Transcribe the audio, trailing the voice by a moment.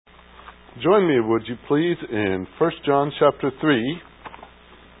Join me, would you please, in 1 John chapter 3.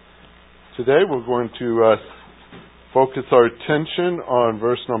 Today we're going to focus our attention on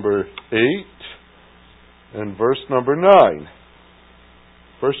verse number 8 and verse number 9.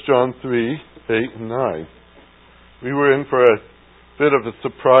 1 John 3, 8 and 9. We were in for a bit of a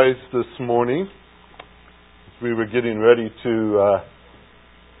surprise this morning. We were getting ready to,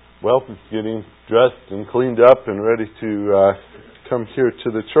 getting dressed and cleaned up and ready to come here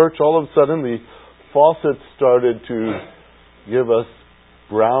to the church. All of a sudden the faucet started to give us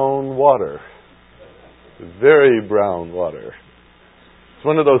brown water. Very brown water. It's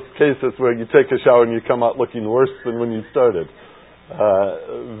one of those cases where you take a shower and you come out looking worse than when you started.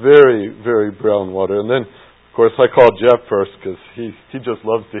 Very, very brown water. And then, of course, I called Jeff first because he just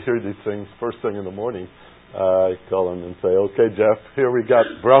loves to hear these things first thing in the morning. I call him and say, "Okay, Jeff, here we got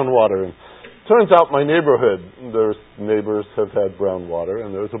brown water." And turns out my neighborhood, their neighbors have had brown water,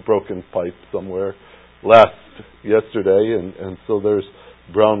 and there's a broken pipe somewhere yesterday, and so there's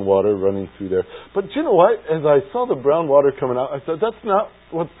brown water running through there. But you know what? As I saw the brown water coming out, I said, that's not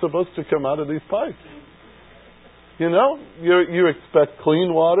what's supposed to come out of these pipes. You know, you expect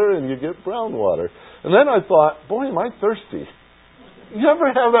clean water and you get brown water. And then I thought, boy, am I thirsty. You ever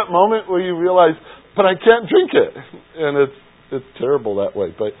have that moment where you realize, but I can't drink it? And it's terrible that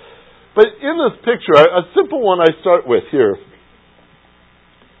way. But in this picture, a simple one I start with here.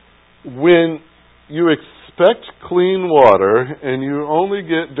 When you expect clean water and you only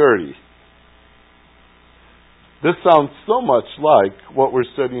get dirty. This sounds so much like what we're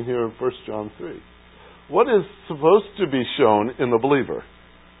studying here in 1 John 3. What is supposed to be shown in the believer?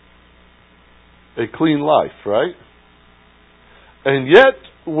 A clean life, right? And yet,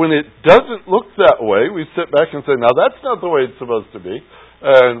 when it doesn't look that way, we sit back and say, now that's not the way it's supposed to be.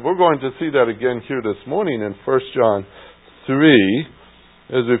 And we're going to see that again here this morning in 1 John 3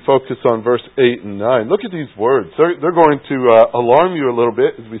 as we focus on verse 8 and 9. Look at these words. They're going to alarm you a little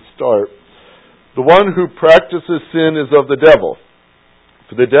bit as we start. The one who practices sin is of the devil,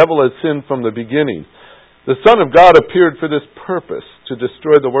 for the devil has sinned from the beginning. The Son of God appeared for this purpose, to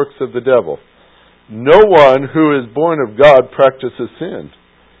destroy the works of the devil. No one who is born of God practices sin,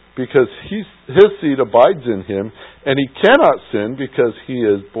 because his seed abides in him, and he cannot sin because he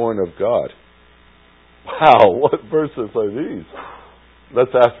is born of God. Wow, what verses are these?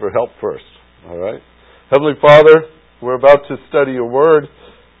 Let's ask for help first, all right? Heavenly Father, we're about to study your word,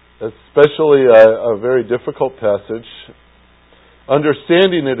 especially a very difficult passage.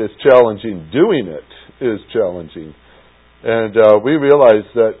 Understanding it is challenging. Doing it is challenging. And we realize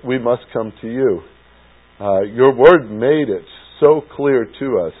that we must come to you. Your word made it so clear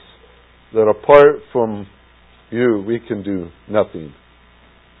to us that apart from you, we can do nothing.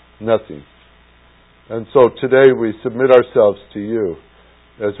 Nothing. And so today we submit ourselves to you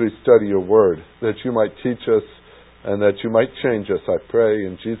as we study your word, that you might teach us and that you might change us, I pray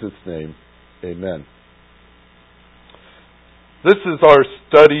in Jesus' name. Amen. This is our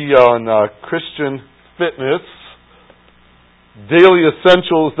study on Christian fitness, daily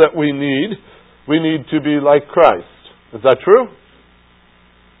essentials that we need. We need to be like Christ. Is that true?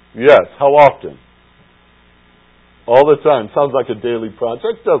 Yes. How often? All the time. Sounds like a daily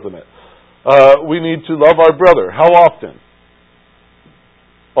project, doesn't it? We need to love our brother. How often?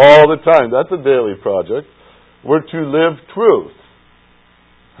 All the time. That's a daily project. We're to live truth.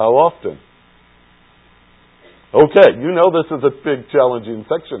 How often? Okay, you know this is a big challenging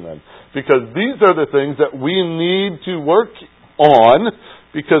section then. Because these are the things that we need to work on.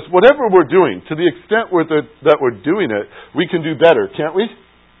 Because whatever we're doing, to the extent that we're doing it, we can do better, can't we?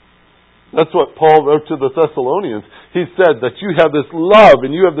 That's what Paul wrote to the Thessalonians. He said that you have this love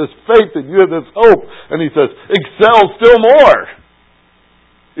and you have this faith and you have this hope. And he says, excel still more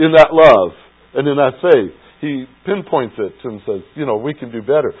in that love and in that faith. He pinpoints it and says, we can do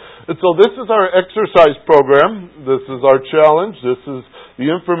better. And so this is our exercise program. This is our challenge. This is the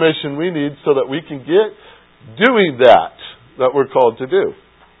information we need so that we can get doing that we're called to do.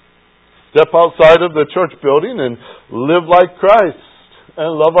 Step outside of the church building and live like Christ and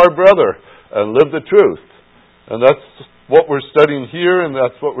love our brother and live the truth. And that's what we're studying here, and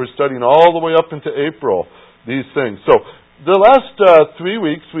that's what we're studying all the way up into April, these things. So the last 3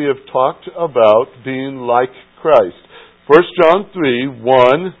 weeks we have talked about being like Christ. 1 John 3,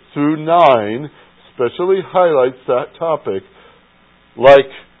 1 through 9 especially highlights that topic, like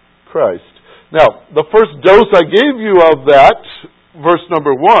Christ. Now, the first dose I gave you of that, verse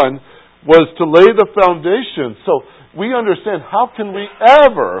number 1, was to lay the foundation. So we understand, how can we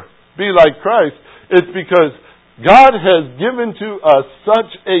ever be like Christ? It's because God has given to us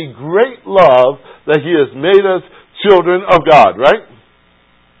such a great love that He has made us children of God, right?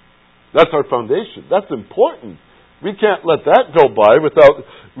 That's our foundation. That's important. We can't let that go by without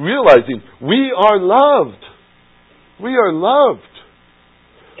realizing we are loved. We are loved.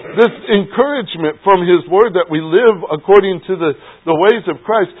 This encouragement from His Word that we live according to the ways of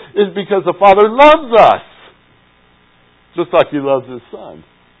Christ is because the Father loves us. Just like He loves His Son.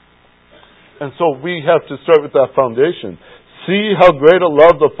 And so we have to start with that foundation. See how great a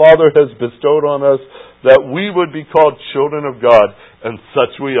love the Father has bestowed on us, that we would be called children of God, and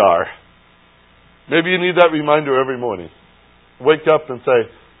such we are. Maybe you need that reminder every morning. Wake up and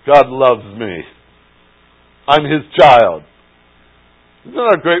say, God loves me. I'm His child. Isn't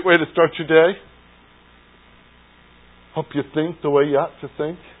that a great way to start your day? Help you think the way you ought to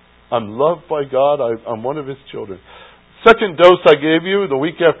think. I'm loved by God. I'm one of His children. Second dose I gave you the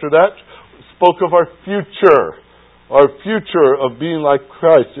week after that spoke of our future. Our future of being like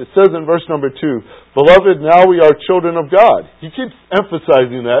Christ. It says in verse number 2, Beloved, now we are children of God. He keeps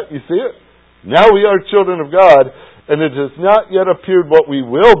emphasizing that. You see it? Now we are children of God, and it has not yet appeared what we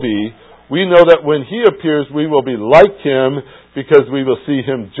will be. We know that when He appears, we will be like Him, because we will see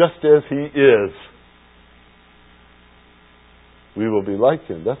Him just as He is. We will be like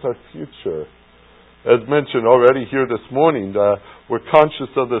Him. That's our future. As mentioned already here this morning, we're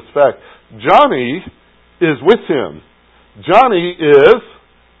conscious of this fact. Johnny is with Him. Johnny is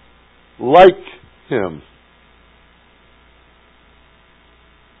like Him.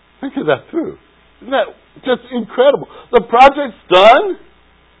 Think of that through. Isn't that just incredible? The project's done.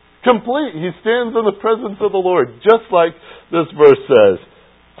 Complete. He stands in the presence of the Lord, just like this verse says.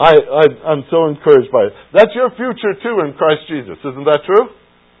 I'm so encouraged by it. That's your future too in Christ Jesus. Isn't that true?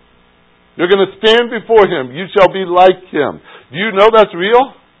 You're going to stand before Him. You shall be like Him. Do you know that's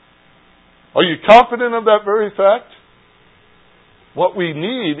real? Are you confident of that very fact? What we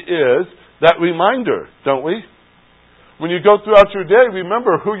need is that reminder, don't we? When you go throughout your day,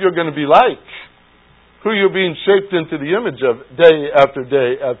 remember who you're going to be like. Who you're being shaped into the image of day after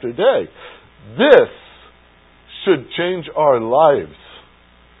day after day. This should change our lives,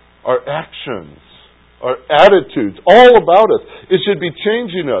 our actions, our attitudes, all about us. It should be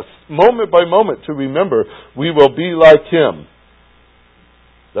changing us moment by moment to remember we will be like Him.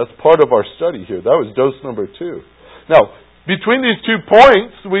 That's part of our study here. That was dose number 2. Now, between these 2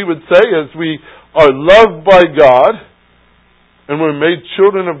 points, we would say as we are loved by God, and we're made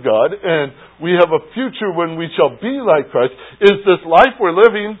children of God, and we have a future when we shall be like Christ, is this life we're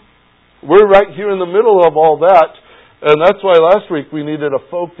living. We're right here in the middle of all that, and that's why last week we needed a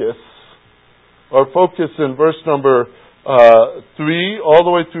focus. Our focus in verse number 3 all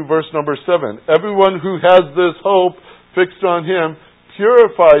the way through verse number 7. Everyone who has this hope fixed on Him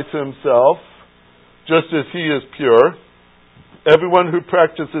purifies himself just as He is pure. Everyone who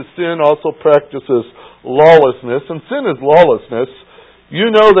practices sin also practices lawlessness, and sin is lawlessness. You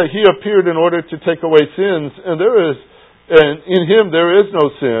know that He appeared in order to take away sins, and in Him there is no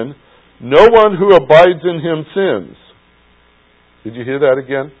sin. No one who abides in Him sins. Did you hear that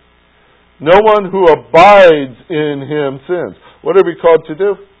again? No one who abides in Him sins. What are we called to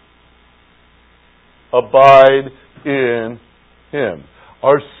do? Abide in Him.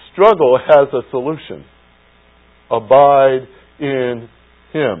 Our struggle has a solution. Abide in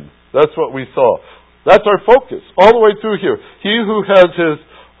Him. That's what we saw. That's our focus all the way through here. He who has his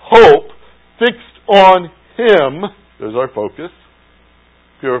hope fixed on Him, there's our focus,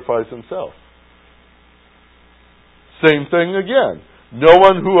 purifies himself. Same thing again. No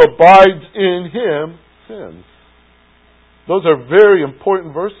one who abides in Him sins. Those are very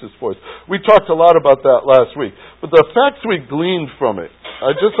important verses for us. We talked a lot about that last week. But the facts we gleaned from it,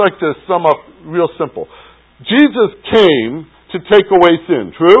 I'd just like to sum up real simple. Jesus came to take away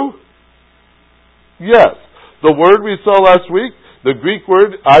sin. True? Yes. The word we saw last week, the Greek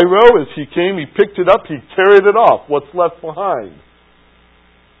word, airo, as He came, He picked it up, He carried it off. What's left behind?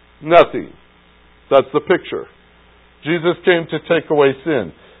 Nothing. That's the picture. Jesus came to take away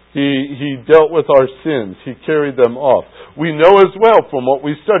sin. He dealt with our sins. He carried them off. We know as well from what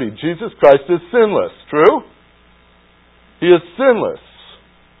we studied, Jesus Christ is sinless. True? He is sinless.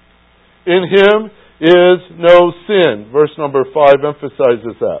 In Him is no sin. Verse number 5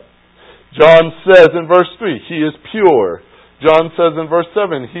 emphasizes that. John says in verse 3, He is pure. John says in verse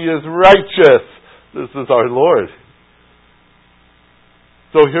 7, He is righteous. This is our Lord.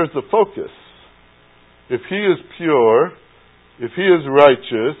 So here's the focus. If He is pure, if He is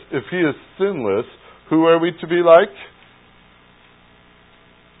righteous, if He is sinless, who are we to be like?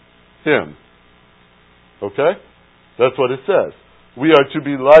 Him. Okay? That's what it says. We are to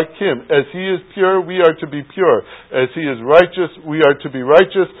be like Him. As He is pure, we are to be pure. As He is righteous, we are to be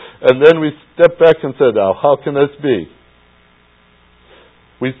righteous. And then we step back and say, now, how can this be?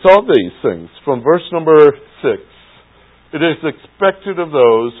 We saw these things from verse number 6. It is expected of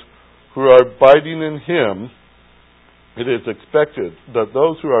those who are abiding in Him, it is expected that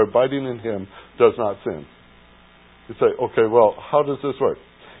those who are abiding in Him does not sin. You say, okay, well, how does this work?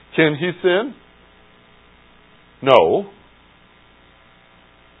 Can he sin? No.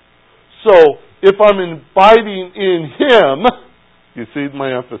 So, if I'm abiding in Him, you see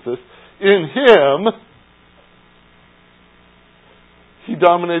my emphasis, in Him, He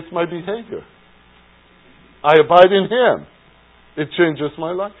dominates my behavior. I abide in Him. It changes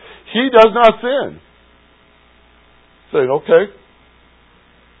my life. He does not sin. Saying, okay.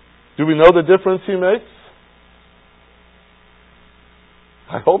 Do we know the difference He makes?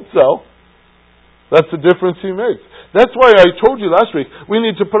 I hope so. That's the difference He makes. That's why I told you last week, we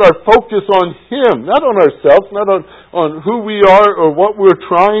need to put our focus on Him, not on ourselves, not on who we are or what we're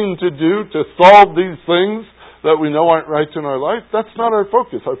trying to do to solve these things that we know aren't right in our life. That's not our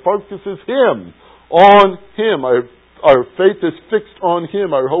focus. Our focus is Him, on Him. Our faith is fixed on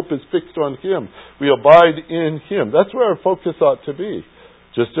Him. Our hope is fixed on Him. We abide in Him. That's where our focus ought to be.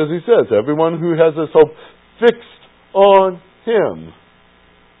 Just as He says, everyone who has his hope fixed on Him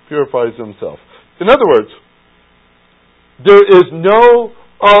purifies himself. In other words, there is no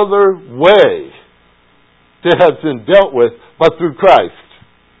other way to have sin dealt with but through Christ.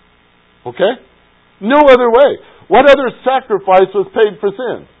 Okay? No other way. What other sacrifice was paid for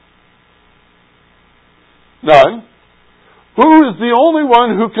sin? None. Who is the only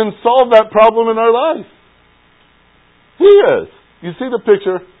one who can solve that problem in our life? He is. You see the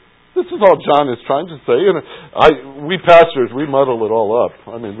picture? This is all John is trying to say. And we pastors, we muddle it all up.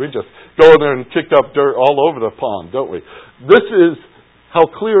 I mean, we just go in there and kick up dirt all over the pond, don't we? This is how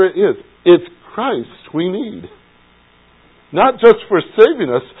clear it is. It's Christ we need. Not just for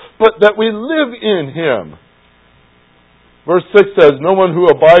saving us, but that we live in Him. Verse 6 says, no one who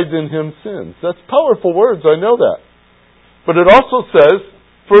abides in Him sins. That's powerful words, I know that. But it also says,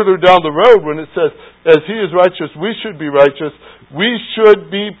 further down the road, when it says, as He is righteous, we should be righteous, we should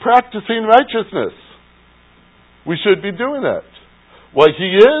be practicing righteousness. We should be doing that. What He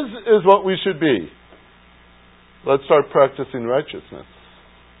is what we should be. Let's start practicing righteousness.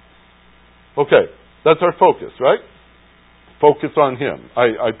 Okay, that's our focus, right? Focus on Him.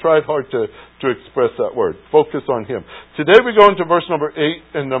 I tried hard to express that word. Focus on Him. Today we go into verse number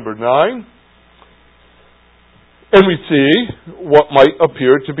 8 and number 9. And we see what might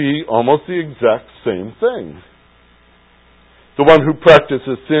appear to be almost the exact same thing. The one who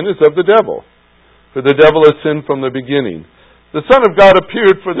practices sin is of the devil, for the devil has sinned from the beginning. The Son of God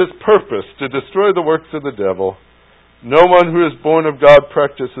appeared for this purpose, to destroy the works of the devil. No one who is born of God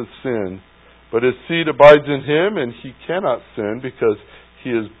practices sin, but his seed abides in him, and he cannot sin because he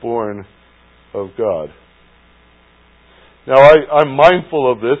is born of God. Now, I'm mindful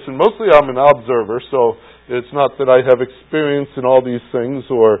of this, and mostly I'm an observer, so it's not that I have experience in all these things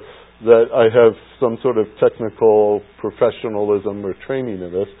or that I have some sort of technical professionalism or training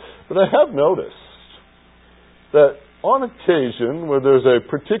in this, but I have noticed that on occasion where there's a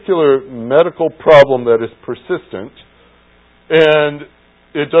particular medical problem that is persistent and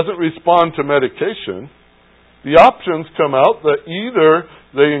it doesn't respond to medication, the options come out that either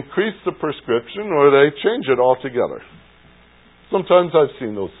they increase the prescription or they change it altogether. Sometimes I've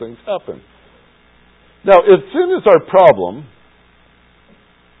seen those things happen. Now, if sin is our problem,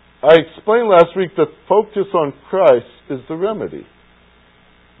 I explained last week that focus on Christ is the remedy.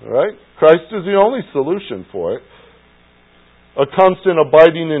 All right? Christ is the only solution for it. A constant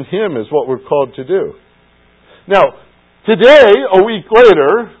abiding in Him is what we're called to do. Now, today, a week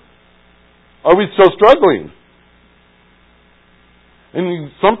later, are we still struggling?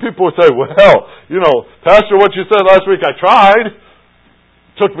 And some people would say, well, Pastor, what you said last week, I tried.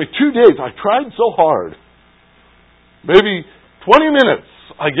 It took me 2 days. I tried so hard. Maybe 20 minutes,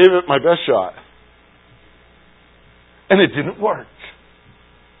 I gave it my best shot. And it didn't work.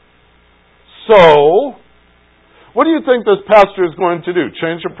 So, what do you think this pastor is going to do?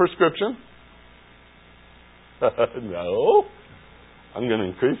 Change the prescription? No. I'm going to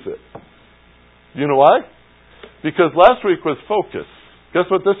increase it. You know why? Because last week was focus. Guess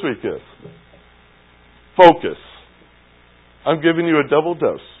what this week is? Focus. I'm giving you a double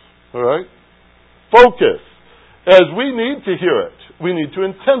dose. All right? Focus. As we need to hear it, we need to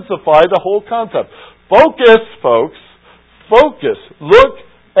intensify the whole concept. Focus, folks. Focus. Look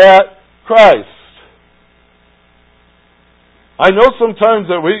at Christ. I know sometimes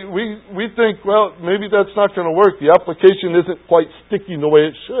that we think, well, maybe that's not going to work. The application isn't quite sticking the way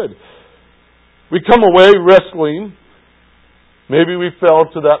it should. We come away wrestling. Maybe we fell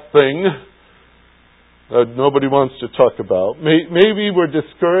to that thing. nobody wants to talk about. Maybe we're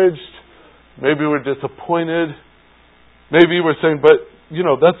discouraged. Maybe we're disappointed. Maybe we're saying, but,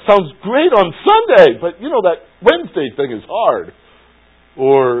 that sounds great on Sunday, but, that Wednesday thing is hard.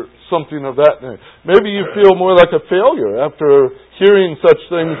 Or something of that nature. Maybe you feel more like a failure after hearing such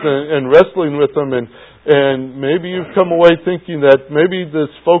things and wrestling with them, and maybe you've come away thinking that maybe this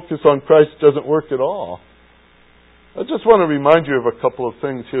focus on Christ doesn't work at all. I just want to remind you of a couple of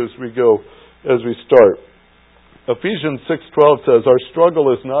things here as we start. Ephesians 6:12 says, our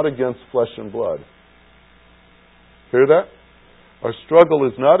struggle is not against flesh and blood. Hear that? Our struggle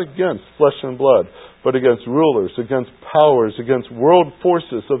is not against flesh and blood, but against rulers, against powers, against world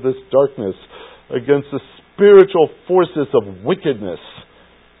forces of this darkness, against the spiritual forces of wickedness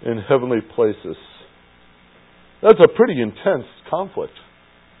in heavenly places. That's a pretty intense conflict.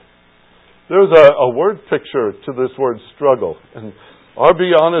 There's a word picture to this word struggle. And I'll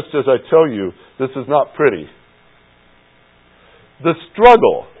be honest as I tell you, this is not pretty. The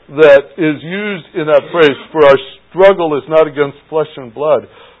struggle that is used in that phrase, for our struggle is not against flesh and blood,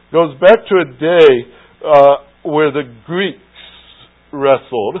 goes back to a day where the Greeks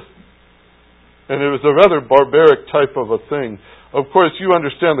wrestled, and it was a rather barbaric type of a thing. Of course, you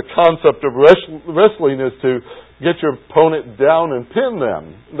understand the concept of wrestling is to get your opponent down and pin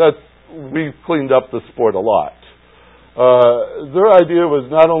them. We've cleaned up the sport a lot. Their idea was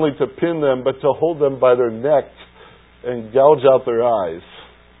not only to pin them, but to hold them by their neck and gouge out their eyes.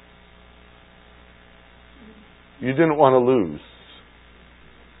 You didn't want to lose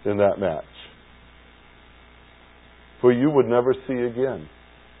in that match, for you would never see again.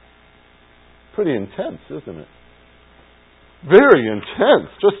 Pretty intense, isn't it? Very intense.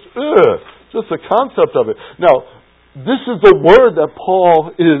 Just the concept of it. Now, this is the word that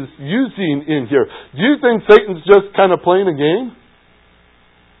Paul is using in here. Do you think Satan's just kind of playing a game?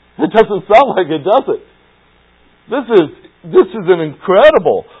 It doesn't sound like it, does it? This is an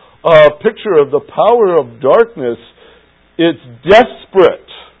incredible picture of the power of darkness. It's desperate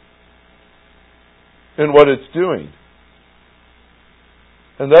in what it's doing.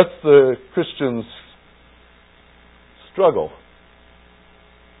 And that's the Christian's struggle.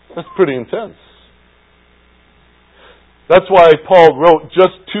 That's pretty intense. That's why Paul wrote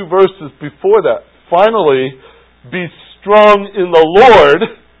just 2 verses before that. Finally, be strong in the Lord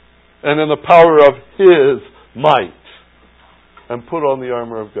and in the power of His might. And put on the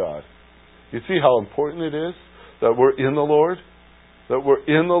armor of God. You see how important it is that we're in the Lord? That we're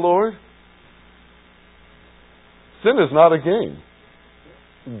in the Lord? Sin is not a game.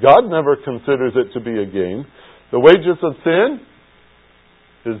 God never considers it to be a game. The wages of sin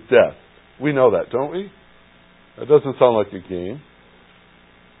is death. We know that, don't we? That doesn't sound like a game.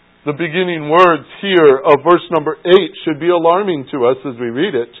 The beginning words here of verse number 8 should be alarming to us as we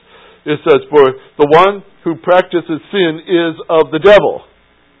read it. It says, for the one who practices sin is of the devil.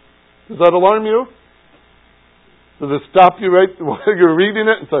 Does that alarm you? Does it stop you right while you're reading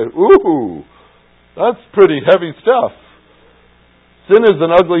it and say, ooh, that's pretty heavy stuff. Sin is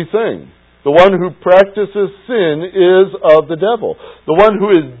an ugly thing. The one who practices sin is of the devil. The one who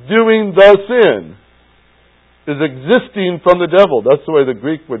is doing the sin is existing from the devil. That's the way the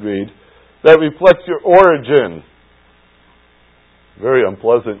Greek would read. That reflects your origin. Very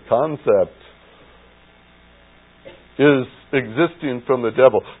unpleasant concept. Is existing from the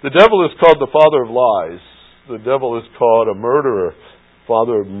devil. The devil is called the father of lies. The devil is called a murderer,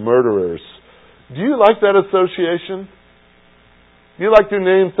 father of murderers. Do you like that association? Do you like your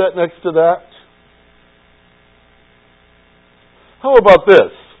name set next to that? How about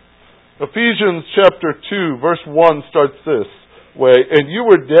this? Ephesians chapter 2, verse 1 starts this way. And you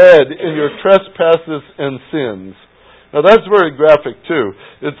were dead in your trespasses and sins. Now that's very graphic too.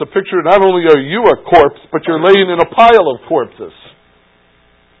 It's a picture, not only are you a corpse, but you're laying in a pile of corpses.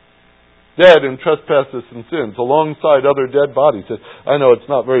 Dead in trespasses and sins, alongside other dead bodies. I know it's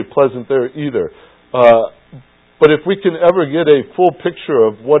not very pleasant there either. But if we can ever get a full picture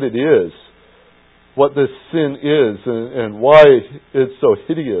of what it is, what this sin is, and why it's so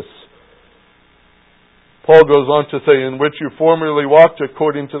hideous, Paul goes on to say, in which you formerly walked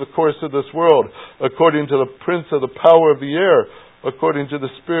according to the course of this world, according to the prince of the power of the air, according to the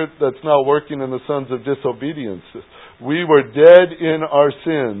spirit that's now working in the sons of disobedience. We were dead in our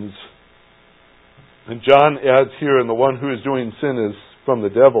sins. And John adds here, and the one who is doing sin is from the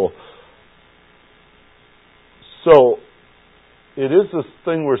devil. So, it is this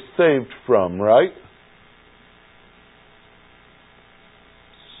thing we're saved from, right?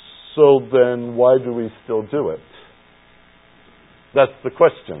 So then, why do we still do it? That's the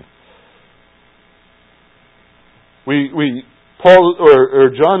question. We Paul or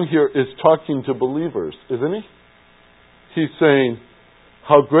John here is talking to believers, isn't he? He's saying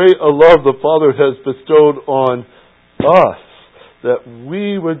how great a love the Father has bestowed on us, that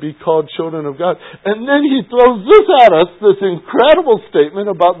we would be called children of God. And then he throws this at us, this incredible statement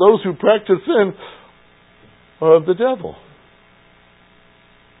about those who practice sin are of the devil.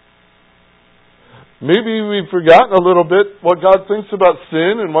 Maybe we've forgotten a little bit what God thinks about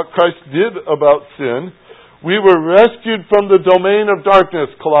sin and what Christ did about sin. We were rescued from the domain of darkness,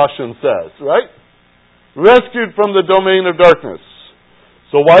 Colossians says, right? Rescued from the domain of darkness.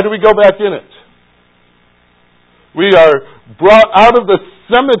 So why do we go back in it? We are brought out of the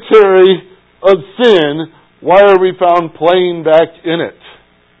cemetery of sin. Why are we found playing back in it?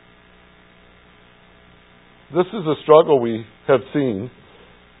 This is a struggle we have seen.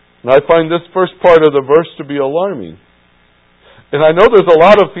 And I find this first part of the verse to be alarming. And I know there's a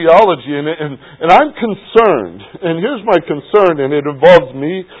lot of theology in it, and I'm concerned. And here's my concern, and it involves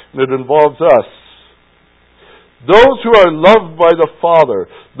me, and it involves us. Those who are loved by the Father,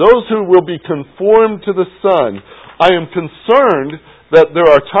 those who will be conformed to the Son, I am concerned that there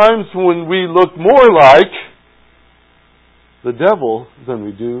are times when we look more like the devil than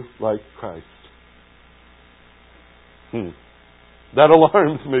we do like Christ. That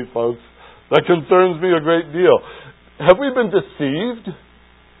alarms me, folks. That concerns me a great deal. Have we been deceived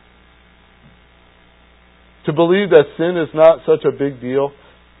to believe that sin is not such a big deal?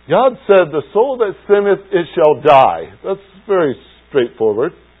 God said, the soul that sinneth, it shall die. That's very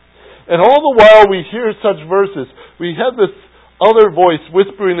straightforward. And all the while we hear such verses, we have this other voice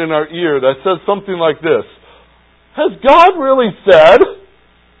whispering in our ear that says something like this: has God really said?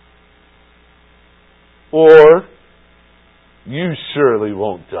 Or, you surely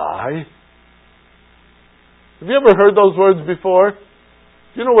won't die. Have you ever heard those words before? Do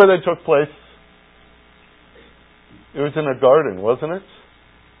you know where they took place? It was in a garden, wasn't it?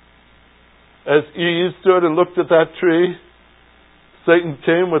 As Eve stood and looked at that tree, Satan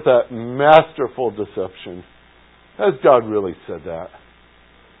came with that masterful deception. Has God really said that?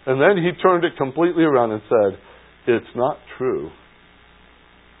 And then he turned it completely around and said, it's not true.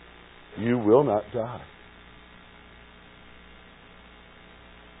 You will not die.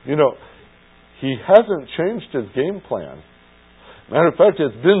 You know, he hasn't changed his game plan. Matter of fact,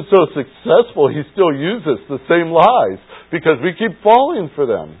 it's been so successful, he still uses the same lies because we keep falling for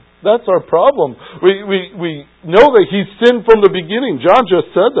them. That's our problem. We know that he sinned from the beginning. John just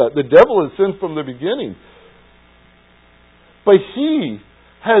said that. The devil has sinned from the beginning. But he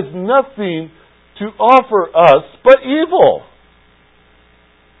has nothing to offer us but evil.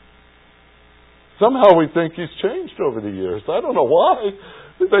 Somehow we think he's changed over the years. I don't know why.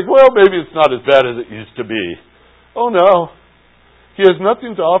 We think, well, maybe it's not as bad as it used to be. Oh no. He has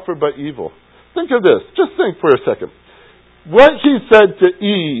nothing to offer but evil. Think of this. Just think for a second. What he said to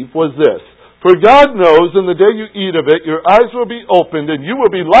Eve was this: for God knows in the day you eat of it, your eyes will be opened and you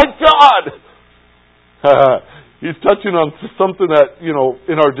will be like God. He's touching on something that,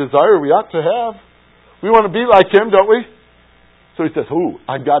 in our desire we ought to have. We want to be like him, don't we? So he says,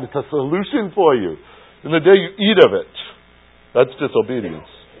 I got a solution for you. In the day you eat of it. That's disobedience.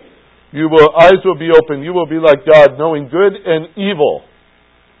 Eyes will be open. You will be like God, knowing good and evil.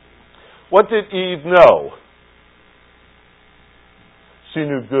 What did Eve know? She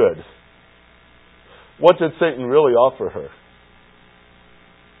knew good. What did Satan really offer her?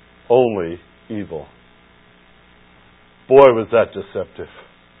 Only evil. Boy, was that deceptive.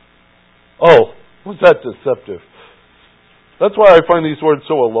 Oh, was that deceptive. That's why I find these words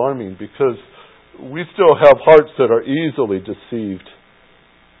so alarming, because we still have hearts that are easily deceived.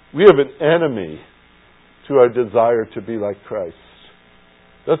 We have an enemy to our desire to be like Christ.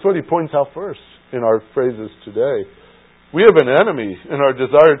 That's what he points out first in our phrases today. We have an enemy in our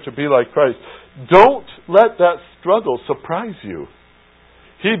desire to be like Christ. Don't let that struggle surprise you.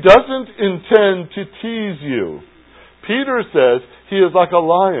 He doesn't intend to tease you. Peter says he is like a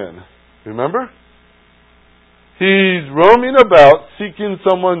lion. Remember? He's roaming about seeking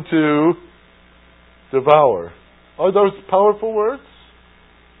someone to devour. Are those powerful words?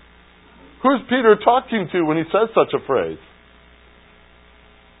 Who's Peter talking to when he says such a phrase?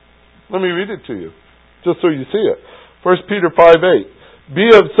 Let me read it to you, just so you see it. 1 Peter 5:8. Be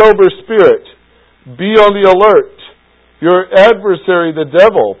of sober spirit. Be on the alert. Your adversary, the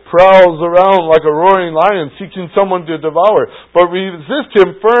devil, prowls around like a roaring lion seeking someone to devour. But resist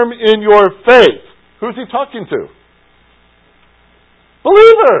him firm in your faith. Who's he talking to?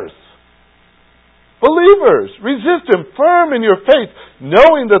 Believers. Believers. Resist him firm in your faith,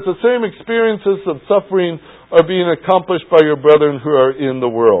 knowing that the same experiences of suffering are being accomplished by your brethren who are in the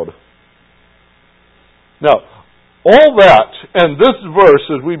world. Now, All that, and this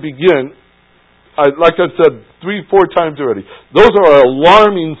verse as we begin, like I've said 3-4 times already, those are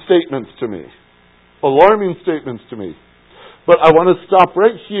alarming statements to me. Alarming statements to me. But I want to stop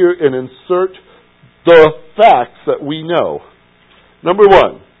right here and insert the facts that we know. Number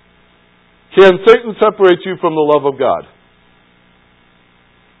 1, can Satan separate you from the love of God?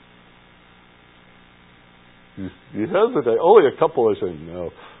 You hesitate. Only a couple are saying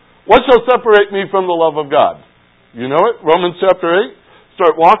no. What shall separate me from the love of God? You know it? Romans chapter 8.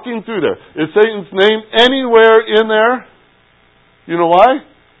 Start walking through there. Is Satan's name anywhere in there? You know why?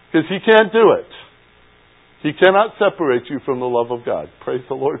 Because he can't do it. He cannot separate you from the love of God. Praise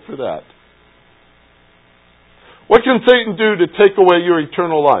the Lord for that. What can Satan do to take away your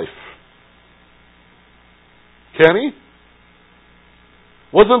eternal life? Can he?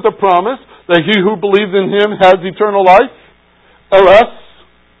 Wasn't the promise that he who believes in him has eternal life? Unless,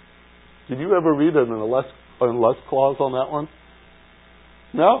 did you ever read an unless clause on that one?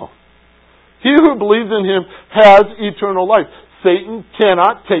 No. He who believes in him has eternal life. Satan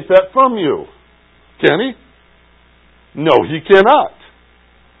cannot take that from you. Can he? No, he cannot.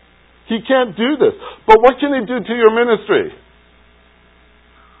 He can't do this. But what can he do to your ministry?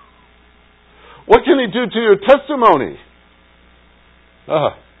 What can he do to your testimony?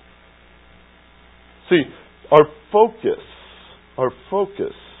 See, our focus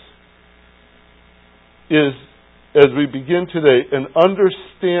is, as we begin today, an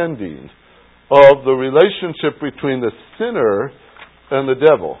understanding of the relationship between the sinner and the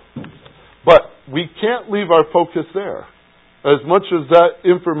devil. But we can't leave our focus there. As much as that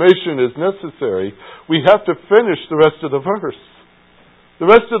information is necessary, we have to finish the rest of the verse. The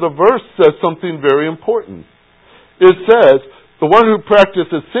rest of the verse says something very important. It says, the one who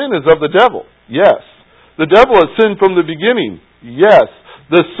practices sin is of the devil. Yes. The devil has sinned from the beginning. Yes.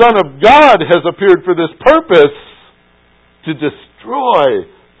 The Son of God has appeared for this purpose, to destroy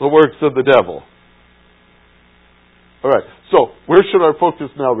the works of the devil. All right. So, where should our focus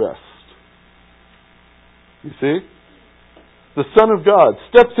now rest? You see? The Son of God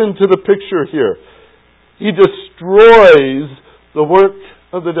steps into the picture here. He destroys the work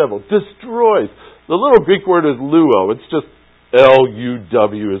of the devil. Destroys. The little Greek word is luo. It's just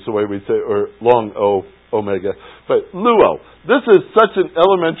L-U-W is the way we say it, or long O, omega. But luo. This is such an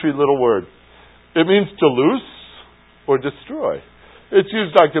elementary little word. It means to loose or destroy. It's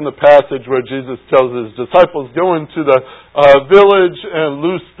used like in the passage where Jesus tells his disciples, go into the village and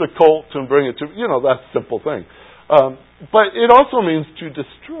loose the colt and bring it to, that simple thing. But it also means to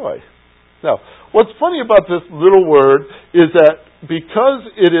destroy. Now, what's funny about this little word is that because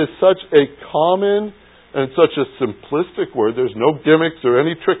it is such a common and such a simplistic word, there's no gimmicks or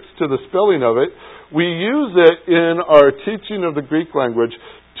any tricks to the spelling of it, we use it in our teaching of the Greek language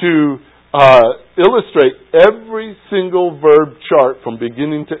to illustrate every single verb chart from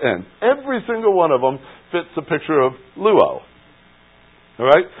beginning to end. Every single one of them fits the picture of luo. All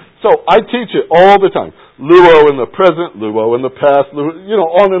right? So I teach it all the time. Luo in the present, luo in the past, luo,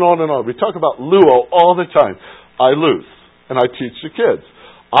 on and on and on. We talk about luo all the time. I loose, and I teach the kids.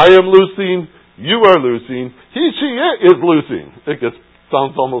 I am loosing, you are loosing, he, she, it is loosing. It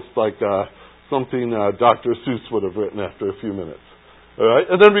sounds almost like something Dr. Seuss would have written after a few minutes. All right?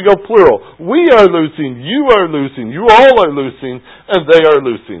 And then we go plural. We are loosing, you are loosing, you all are loosing, and they are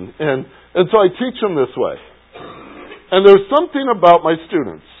loosing. And so I teach them this way. And there's something about my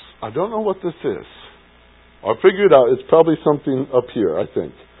students. I don't know what this is. I'll figure it out. It's probably something up here, I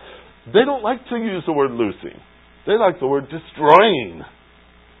think. They don't like to use the word loosing. They like the word destroying.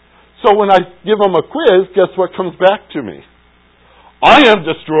 So when I give them a quiz, guess what comes back to me? I am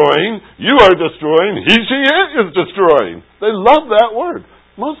destroying, you are destroying, he, she, it is destroying. They love that word.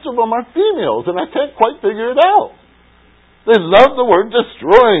 Most of them are females, and I can't quite figure it out. They love the word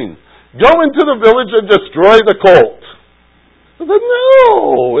destroying. Go into the village and destroy the colt. I said,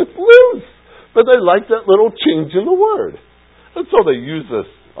 no, it's loose. But they like that little change in the word. And so they use this,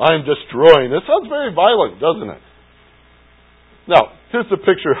 I'm destroying. It sounds very violent, doesn't it? Now, here's the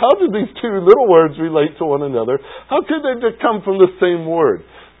picture. How do these two little words relate to one another? How could they come from the same word?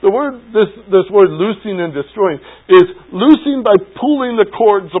 The word, this word loosing and destroying, is loosing by pulling the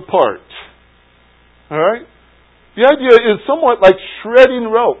cords apart. All right? The idea is somewhat like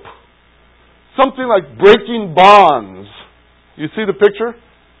shredding rope. Something like breaking bonds. You see the picture?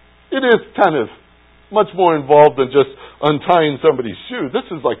 It is kind of much more involved than just untying somebody's shoe. This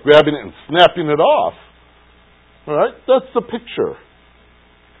is like grabbing it and snapping it off. All right? That's the picture.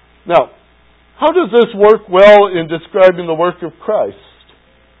 Now, how does this work well in describing the work of Christ?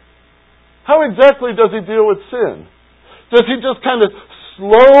 How exactly does he deal with sin? Does he just kind of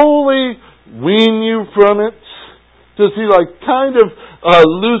slowly wean you from it? Does He kind of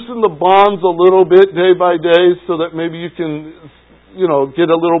loosen the bonds a little bit day by day so that maybe you can, get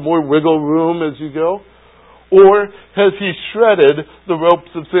a little more wiggle room as you go? Or has He shredded the ropes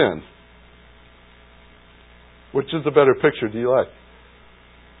of sin? Which is a better picture, do you like?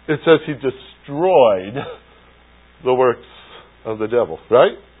 It says He destroyed the works of the devil,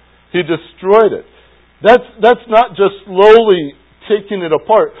 right? He destroyed it. That's not just slowly taking it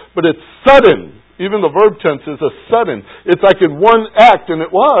apart, but it's sudden. Even the verb tense is a sudden. It's like in one act, and it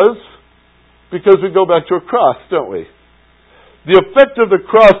was, because we go back to a cross, don't we? The effect of the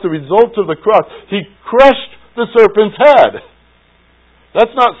cross, the result of the cross, He crushed the serpent's head.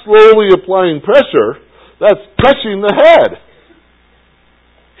 That's not slowly applying pressure. That's crushing the head.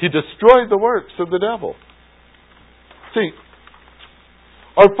 He destroyed the works of the devil. See,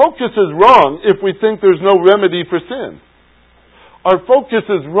 our focus is wrong if we think there's no remedy for sin. Our focus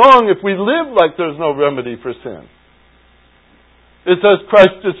is wrong if we live like there's no remedy for sin. It says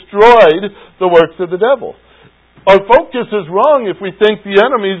Christ destroyed the works of the devil. Our focus is wrong if we think the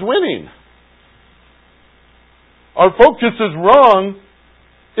enemy's winning. Our focus is wrong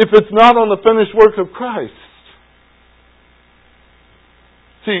if it's not on the finished work of Christ.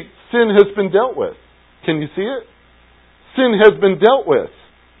 See, sin has been dealt with. Can you see it? Sin has been dealt with.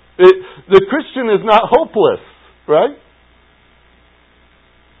 The Christian is not hopeless, right?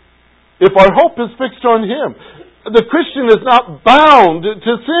 If our hope is fixed on Him, the Christian is not bound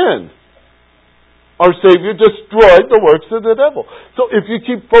to sin. Our Savior destroyed the works of the devil. So if you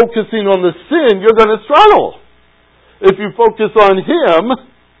keep focusing on the sin, you're going to struggle. If you focus on Him,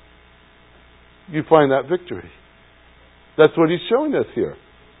 you find that victory. That's what He's showing us here.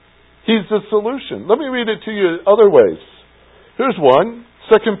 He's the solution. Let me read it to you other ways. Here's one.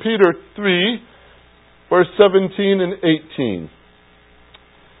 2 Peter 3, verse 17 and 18.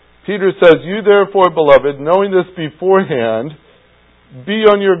 Peter says, "You therefore, beloved, knowing this beforehand, be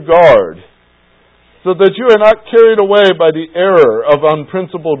on your guard, so that you are not carried away by the error of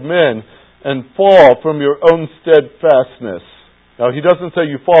unprincipled men and fall from your own steadfastness." Now, he doesn't say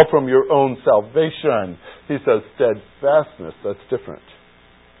you fall from your own salvation. He says steadfastness. That's different.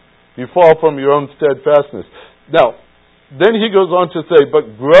 You fall from your own steadfastness. Now, then he goes on to say,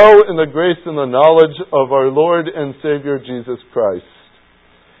 "But grow in the grace and the knowledge of our Lord and Savior Jesus Christ."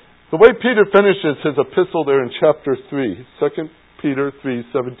 The way Peter finishes his epistle there in chapter 3, 2 Peter 3,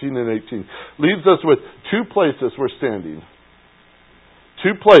 17 and 18, leaves us with two places we're standing.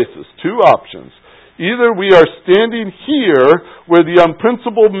 Two places, two options. Either we are standing here where the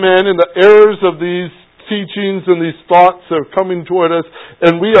unprincipled men and the errors of these teachings and these thoughts are coming toward us,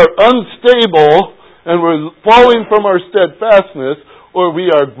 and we are unstable and we're falling from our steadfastness, or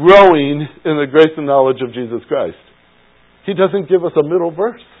we are growing in the grace and knowledge of Jesus Christ. He doesn't give us a middle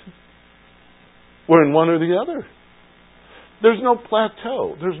verse. We're in one or the other. There's no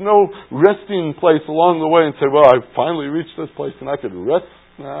plateau. There's no resting place along the way and say, well, I've finally reached this place and I could rest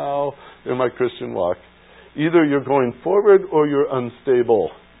now in my Christian walk. Either you're going forward or you're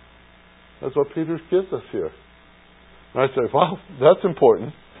unstable. That's what Peter gives us here. And I say, well, that's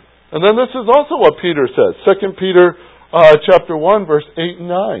important. And then this is also what Peter says. 2 Peter chapter 1, verse 8 and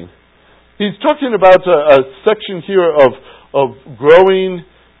 9. He's talking about a section here of growing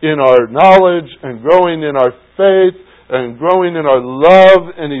in our knowledge and growing in our faith and growing in our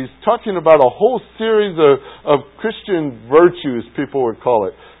love. And he's talking about a whole series of Christian virtues, people would call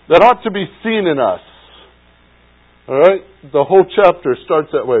it, that ought to be seen in us. All right? The whole chapter starts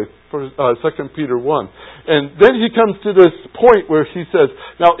that way, 2 Peter 1. And then he comes to this point where he says,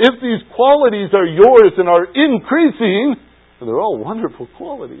 now if these qualities are yours and are increasing, and they're all wonderful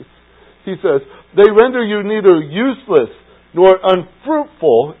qualities, he says, they render you neither useless nor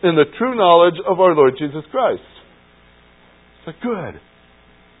unfruitful in the true knowledge of our Lord Jesus Christ. It's like, good.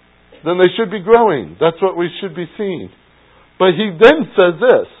 Then they should be growing. That's what we should be seeing. But he then says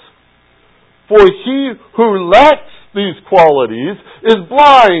this, for he who lacks these qualities is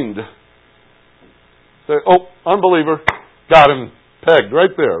blind. Say, oh, unbeliever, got him pegged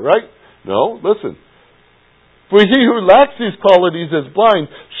right there, right? No, listen. For he who lacks these qualities is blind,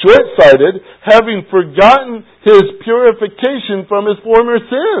 short-sighted, having forgotten his purification from his former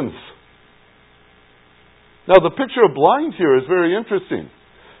sins. Now, the picture of blind here is very interesting.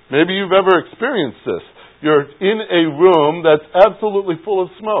 Maybe you've ever experienced this. You're in a room that's absolutely full of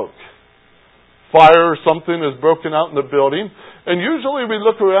smoke. Fire or something is broken out in the building. And usually we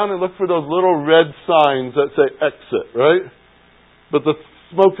look around and look for those little red signs that say exit, right? But the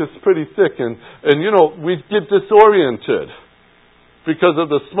smoke is pretty thick and we get disoriented because of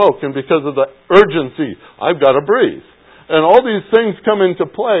the smoke and because of the urgency. I've got to breathe. and all these things come into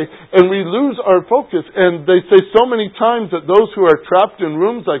play, and we lose our focus. And they say so many times that those who are trapped in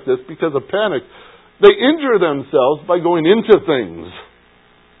rooms like this because of panic, they injure themselves by going into things.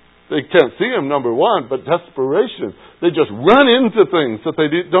 They can't see them, number one, but desperation. They just run into things that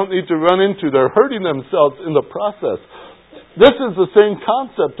they don't need to run into. They're hurting themselves in the process. This is the same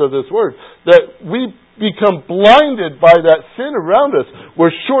concept of this word, that we become blinded by that sin around us.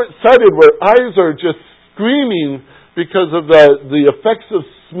 We're short-sighted, where eyes are just screaming because of the effects of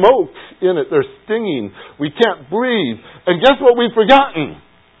smoke in it. They're stinging. We can't breathe. And guess what we've forgotten?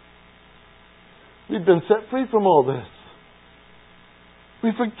 We've been set free from all this.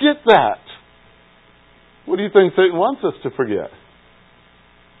 We forget that. What do you think Satan wants us to forget?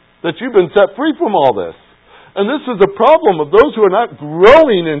 That you've been set free from all this. And this is the problem of those who are not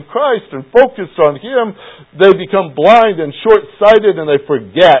growing in Christ and focused on Him. They become blind and short-sighted and they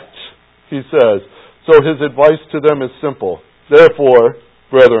forget, he says. So his advice to them is simple. Therefore,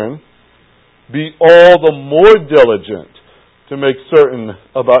 brethren, be all the more diligent to make certain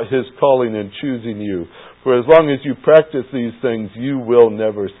about His calling and choosing you. For as long as you practice these things, you will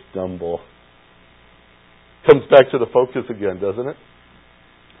never stumble. Comes back to the focus again, doesn't it?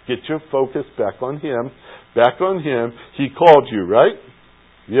 Get your focus back on Him. Back on Him. He called you, right?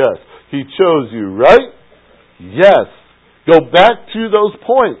 Yes. He chose you, right? Yes. Go back to those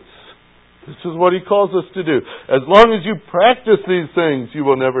points. This is what He calls us to do. As long as you practice these things, you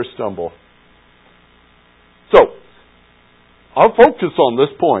will never stumble. So, I'll focus on this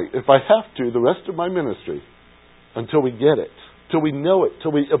point, if I have to, the rest of my ministry, until we get it, till we know it,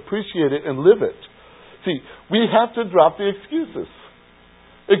 till we appreciate it and live it. See, we have to drop the excuses.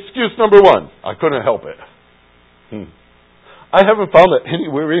 Excuse number one, I couldn't help it. I haven't found it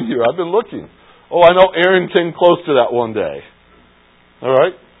anywhere in here. I've been looking. Oh, I know Aaron came close to that one day. All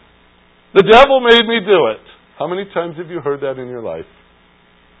right? The devil made me do it. How many times have you heard that in your life?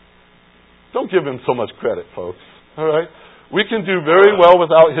 Don't give him so much credit, folks. All right? We can do very well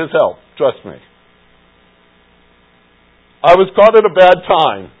without his help. Trust me. I was caught at a bad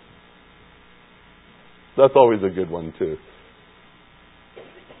time. That's always a good one, too.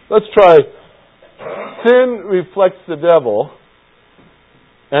 Let's try. Sin reflects the devil,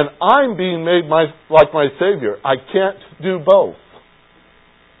 and I'm being made like my Savior. I can't do both.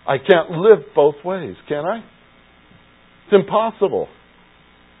 I can't live both ways, can I? It's impossible.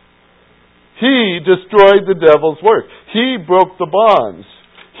 He destroyed the devil's work. He broke the bonds.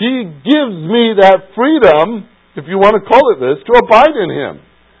 He gives me that freedom, if you want to call it this, to abide in Him.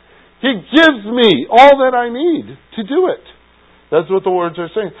 He gives me all that I need to do it. That's what the words are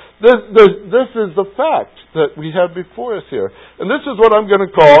saying. This is the fact that we have before us here. And this is what I'm going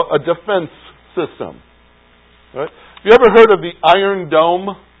to call a defense system. Right? Have you ever heard of the Iron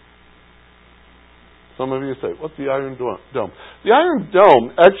Dome? Some of you say, what's the Iron Dome? The Iron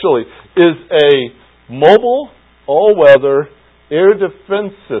Dome actually is a mobile, all-weather air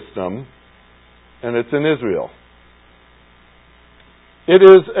defense system, and it's in Israel. It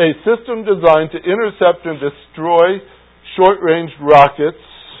is a system designed to intercept and destroy short-range rockets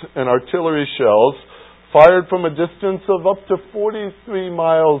and artillery shells fired from a distance of up to 43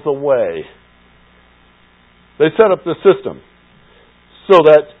 miles away. They set up the system so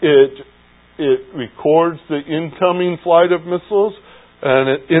that it records the incoming flight of missiles and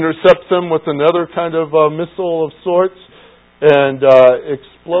it intercepts them with another kind of missile of sorts and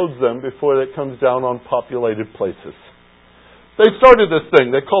explodes them before it comes down on populated places. They started this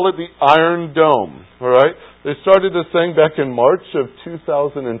thing. They call it the Iron Dome. All right? They started this thing back in March of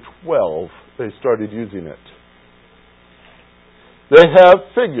 2012. They started using it. They have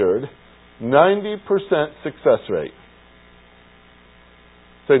figured 90% success rate.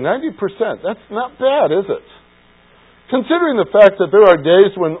 Say 90%. That's not bad, is it? Considering the fact that there are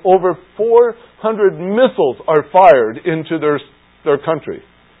days when over 400 missiles are fired into their country.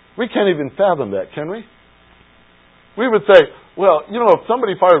 We can't even fathom that, can we? We would say, well, if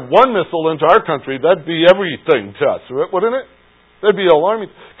somebody fired one missile into our country, that'd be everything to us, wouldn't it? That'd be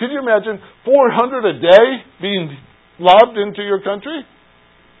alarming. Could you imagine 400 a day being lobbed into your country?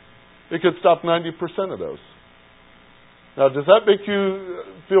 It could stop 90% of those. Now, does that make you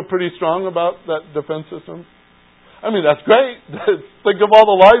feel pretty strong about that defense system? I mean, that's great. Think of all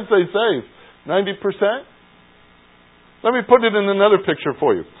the lives they save. 90%? Let me put it in another picture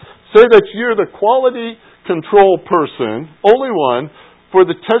for you. Say that you're the quality control person, only one, for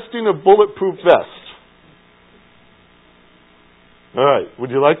the testing of bulletproof vests. All right. Would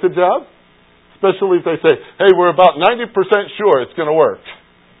you like the job? Especially if they say, hey, we're about 90% sure it's going to work.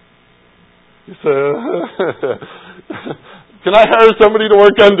 You say, can I hire somebody to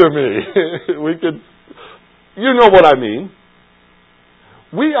work under me? We could you know what I mean.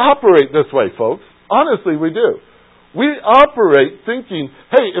 We operate this way, folks. Honestly, we do. We operate thinking,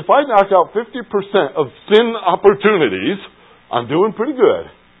 hey, if I knock out 50% of sin opportunities, I'm doing pretty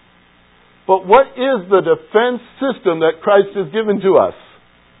good. But what is the defense system that Christ has given to us?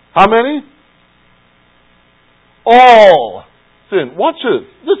 How many? All sin. Watch this.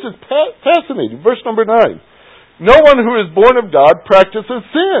 This is fascinating. Verse number 9. No one who is born of God practices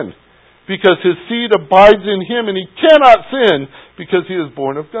sin, because his seed abides in him, and he cannot sin because he is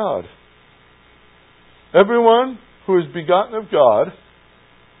born of God. Everyone who is begotten of God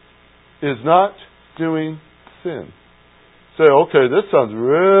is not doing sin. Say, okay, this sounds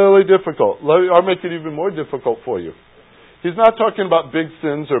really difficult. I'll make it even more difficult for you. He's not talking about big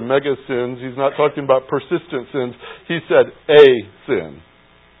sins or mega sins. He's not talking about persistent sins. He said a sin.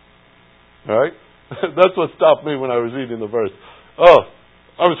 All right? That's what stopped me when I was reading the verse. Oh,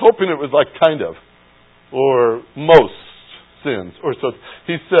 I was hoping it was like kind of, or most sins, or so.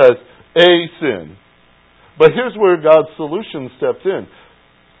 He says a sin. But here's where God's solution steps in.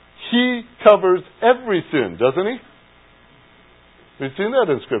 He covers every sin, doesn't he? We've seen that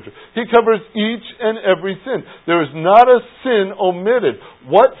in Scripture. He covers each and every sin. There is not a sin omitted.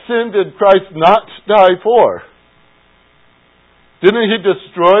 What sin did Christ not die for? Didn't he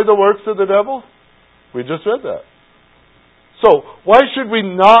destroy the works of the devil? We just read that. So, why should we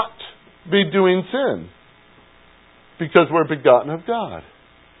not be doing sin? Because we're begotten of God.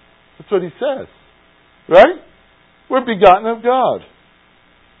 That's what he says. Right? We're begotten of God.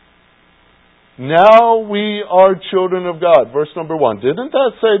 Now we are children of God. Verse number 1. Didn't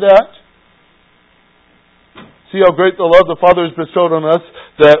that say that? See how great the love the Father has bestowed on us,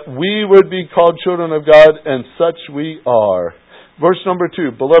 that we would be called children of God, and such we are. Verse number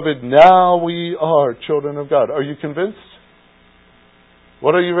 2. Beloved, now we are children of God. Are you convinced?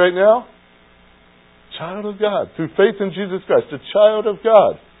 What are you right now? Child of God. Through faith in Jesus Christ. A child of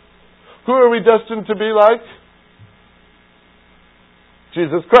God. Who are we destined to be like?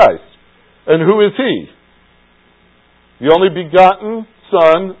 Jesus Christ. And who is He? The only begotten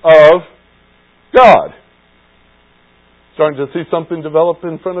Son of God. Starting to see something develop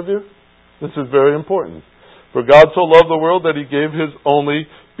in front of you? This is very important. For God so loved the world that He gave His only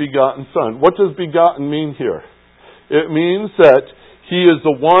begotten Son. What does begotten mean here? It means that He is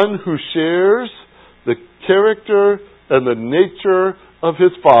the one who shares the character and the nature of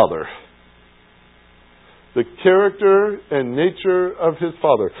His Father. The character and nature of His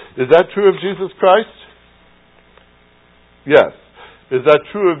Father. Is that true of Jesus Christ? Yes. Is that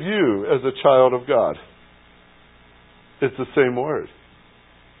true of you as a child of God? It's the same word.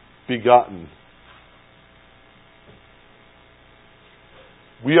 Begotten.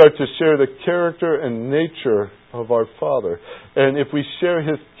 We are to share the character and nature of our Father. And if we share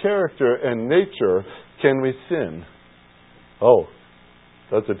His character and nature, can we sin? Oh,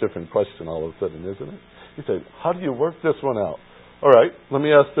 that's a different question all of a sudden, isn't it? You say, how do you work this one out? All right, let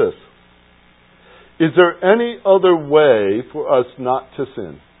me ask this. Is there any other way for us not to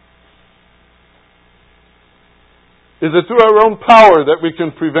sin? Is it through our own power that we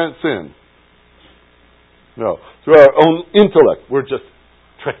can prevent sin? No. Through our own intellect. We're just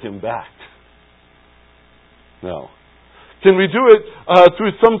trekking back. No. Can we do it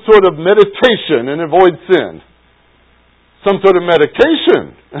through some sort of meditation and avoid sin? Some sort of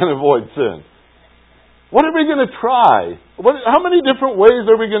medication and avoid sin? What are we going to try? How many different ways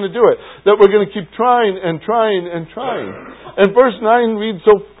are we going to do it? That we're going to keep trying and trying and trying. And verse 9 reads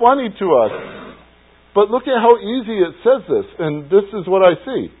so funny to us. But look at how easy it says this. And this is what I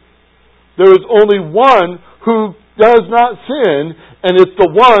see. There is only one who does not sin, and it's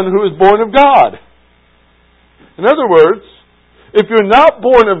the one who is born of God. In other words, if you're not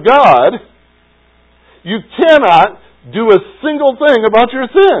born of God, you cannot do a single thing about your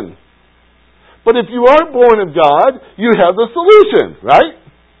sin. But if you are born of God, you have the solution, right?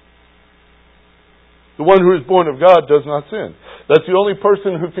 The one who is born of God does not sin. That's the only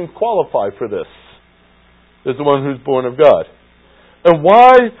person who can qualify for this, is the one who's born of God. And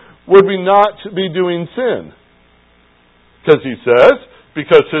why would we not be doing sin? Because he says,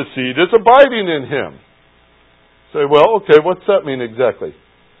 because his seed is abiding in him. Say, well, okay, what's that mean exactly?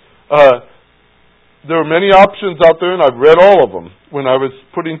 There are many options out there, and I've read all of them when I was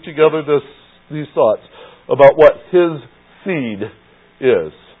putting together these thoughts about what his seed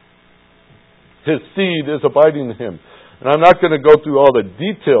is. His seed is abiding in him. And I'm not going to go through all the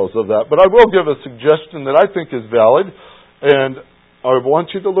details of that, but I will give a suggestion that I think is valid, and I want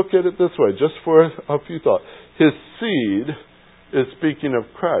you to look at it this way, just for a few thoughts. His seed is speaking of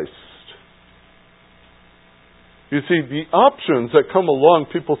Christ. You see, the options that come along,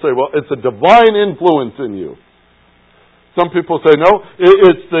 people say, well, it's a divine influence in you. Some people say, no,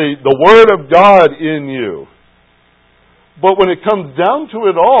 it's the Word of God in you. But when it comes down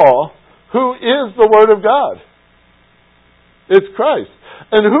to it all, who is the Word of God? It's Christ.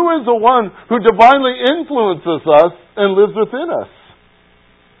 And who is the one who divinely influences us and lives within us?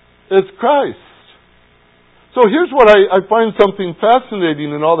 It's Christ. So here's what I find something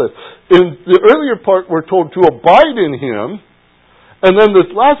fascinating in all this. In the earlier part, we're told to abide in Him. And then this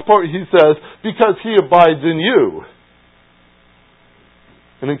last part, He says, because He abides in you.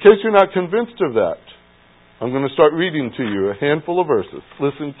 And in case you're not convinced of that, I'm going to start reading to you a handful of verses.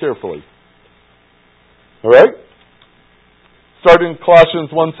 Listen carefully. All right? Starting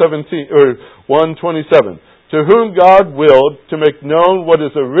Colossians 1:17 or 1:27. To whom God willed to make known what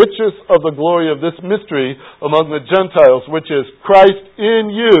is the riches of the glory of this mystery among the Gentiles, which is Christ in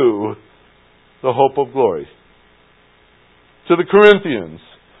you, the hope of glory. To the Corinthians,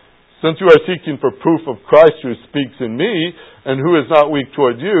 since you are seeking for proof of Christ who speaks in me, and who is not weak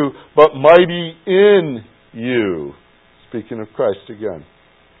toward you, but mighty in you. Speaking of Christ again.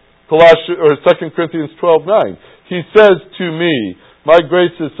 2 Corinthians 12:9. He says to me, my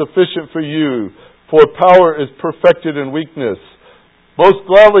grace is sufficient for you, for power is perfected in weakness. Most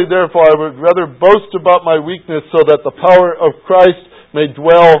gladly, therefore, I would rather boast about my weakness so that the power of Christ may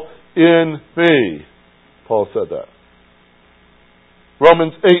dwell in me. Paul said that.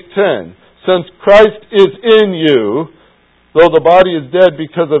 Romans 8:10. Since Christ is in you, though the body is dead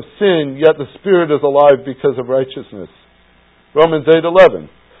because of sin, yet the spirit is alive because of righteousness. Romans 8:11.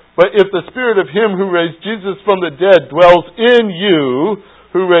 But if the spirit of Him who raised Jesus from the dead dwells in you,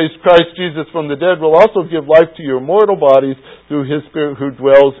 who raised Christ Jesus from the dead, will also give life to your mortal bodies through His Spirit who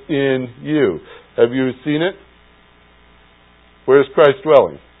dwells in you. Have you seen it? Where is Christ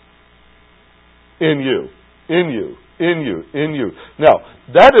dwelling? In you. In you. In you. In you. Now,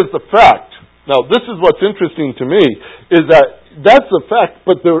 that is the fact. Now, this is what's interesting to me, is that that's the fact,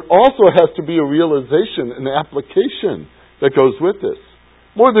 but there also has to be a realization, an application that goes with this.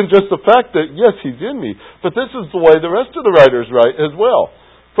 More than just the fact that, yes, He's in me, but this is the way the rest of the writers write as well.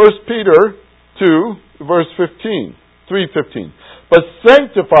 1 Peter 2, verse 15, 3:15. But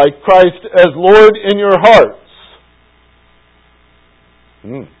sanctify Christ as Lord in your hearts.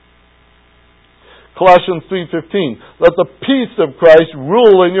 Colossians 3:15. Let the peace of Christ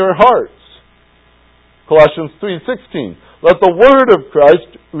rule in your hearts. Colossians 3:16. Let the word of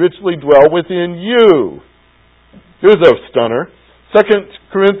Christ richly dwell within you. Here's a stunner. 2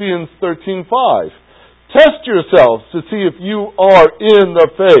 Corinthians 13:5. Test yourselves to see if you are in the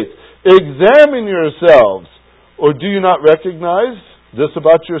faith. Examine yourselves. Or do you not recognize this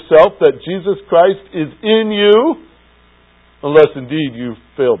about yourself, that Jesus Christ is in you? Unless indeed you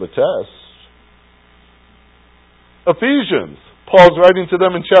fail the test. Ephesians. Paul's writing to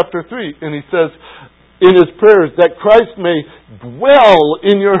them in chapter 3, and he says in his prayers that Christ may dwell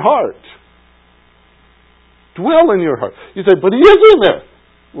in your heart. Dwell in your heart. You say, but He is in there.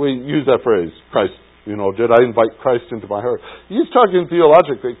 We use that phrase, Christ. Did I invite Christ into my heart? He's talking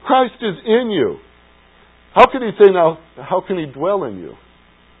theologically. Christ is in you. How can He say now, how can He dwell in you?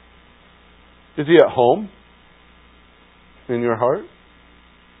 Is He at home in your heart?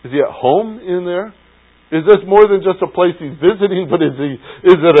 Is He at home in there? Is this more than just a place He's visiting, but is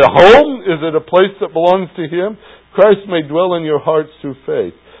it a home? Is it a place that belongs to Him? Christ may dwell in your hearts through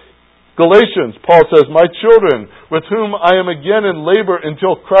faith. Galatians, Paul says, my children, with whom I am again in labor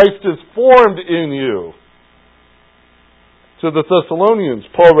until Christ is formed in you. To the Thessalonians,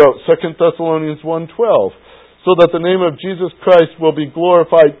 Paul wrote, 2 Thessalonians 1:12, so that the name of Jesus Christ will be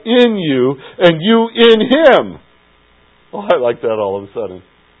glorified in you and you in Him. Oh, I like that all of a sudden.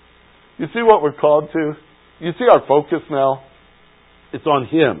 You see what we're called to? You see our focus now? It's on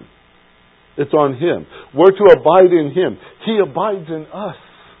Him. It's on Him. We're to abide in Him. He abides in us.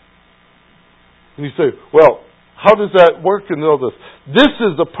 And you say, well, how does that work in all this? This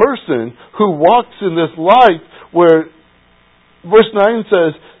is the person who walks in this life where verse 9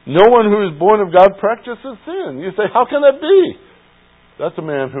 says, no one who is born of God practices sin. You say, how can that be? That's a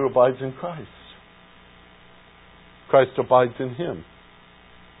man who abides in Christ. Christ abides in him.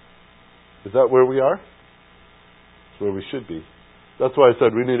 Is that where we are? That's where we should be. That's why I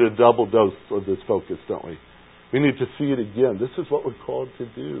said we need a double dose of this focus, don't we? We need to see it again. This is what we're called to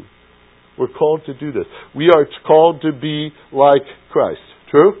do. We're called to do this. We are called to be like Christ.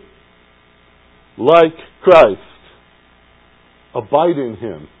 True? Like Christ. Abide in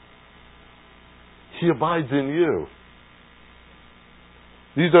Him. He abides in you.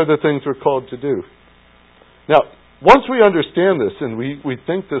 These are the things we're called to do. Now, Once we understand this, and we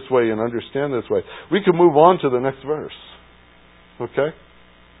think this way and understand this way, we can move on to the next verse. Okay?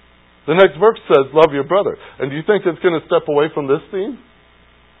 The next verse says, love your brother. And do you think it's going to step away from this theme?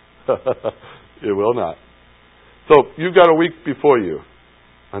 It will not. So, you've got a week before you.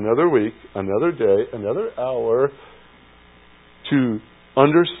 Another week, another day, another hour to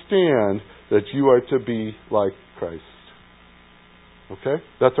understand that you are to be like Christ. Okay?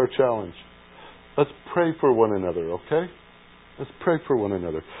 That's our challenge. Let's pray for one another, okay? Let's pray for one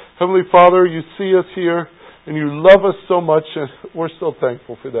another. Heavenly Father, you see us here, and you love us so much, and we're so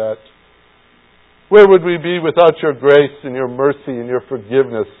thankful for that. Where would we be without your grace and your mercy and your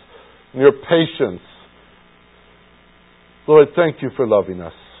forgiveness and your patience? Lord, thank you for loving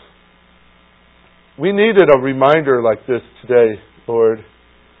us. We needed a reminder like this today, Lord.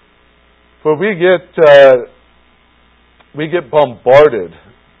 For we get bombarded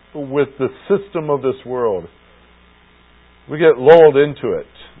with the system of this world. We get lulled into it,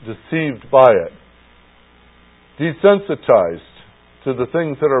 deceived by it, desensitized to the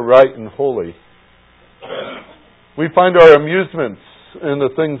things that are right and holy. We find our amusements in the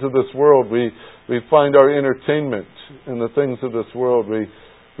things of this world. We find our entertainment in the things of this world. We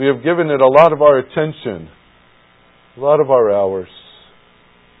have given it a lot of our attention, a lot of our hours,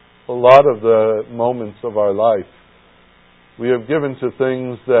 a lot of the moments of our life. We have given to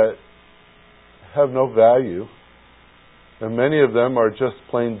things that have no value, and many of them are just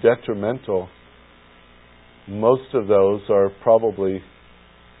plain detrimental. Most of those are probably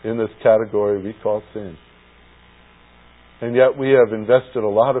in this category we call sin. And yet we have invested a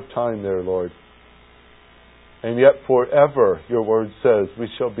lot of time there, Lord. And yet forever, your word says, we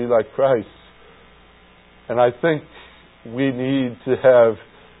shall be like Christ. And I think we need to have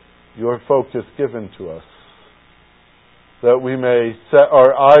your focus given to us, that we may set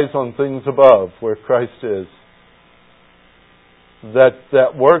our eyes on things above where Christ is.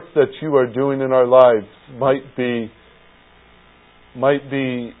 That work that you are doing in our lives might be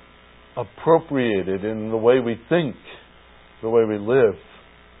appropriated in the way we think, the way we live.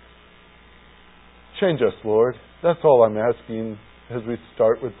 Change us, Lord. That's all I'm asking as we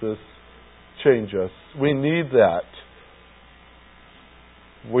start with this. Change us. We need that.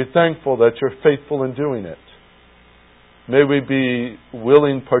 We're thankful that you're faithful in doing it. May we be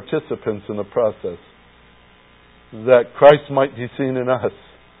willing participants in the process, that Christ might be seen in us,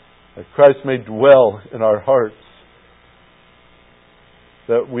 that Christ may dwell in our hearts,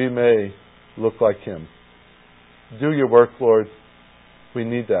 that we may look like Him. Do your work, Lord. We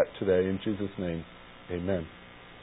need that today. In Jesus' name, amen.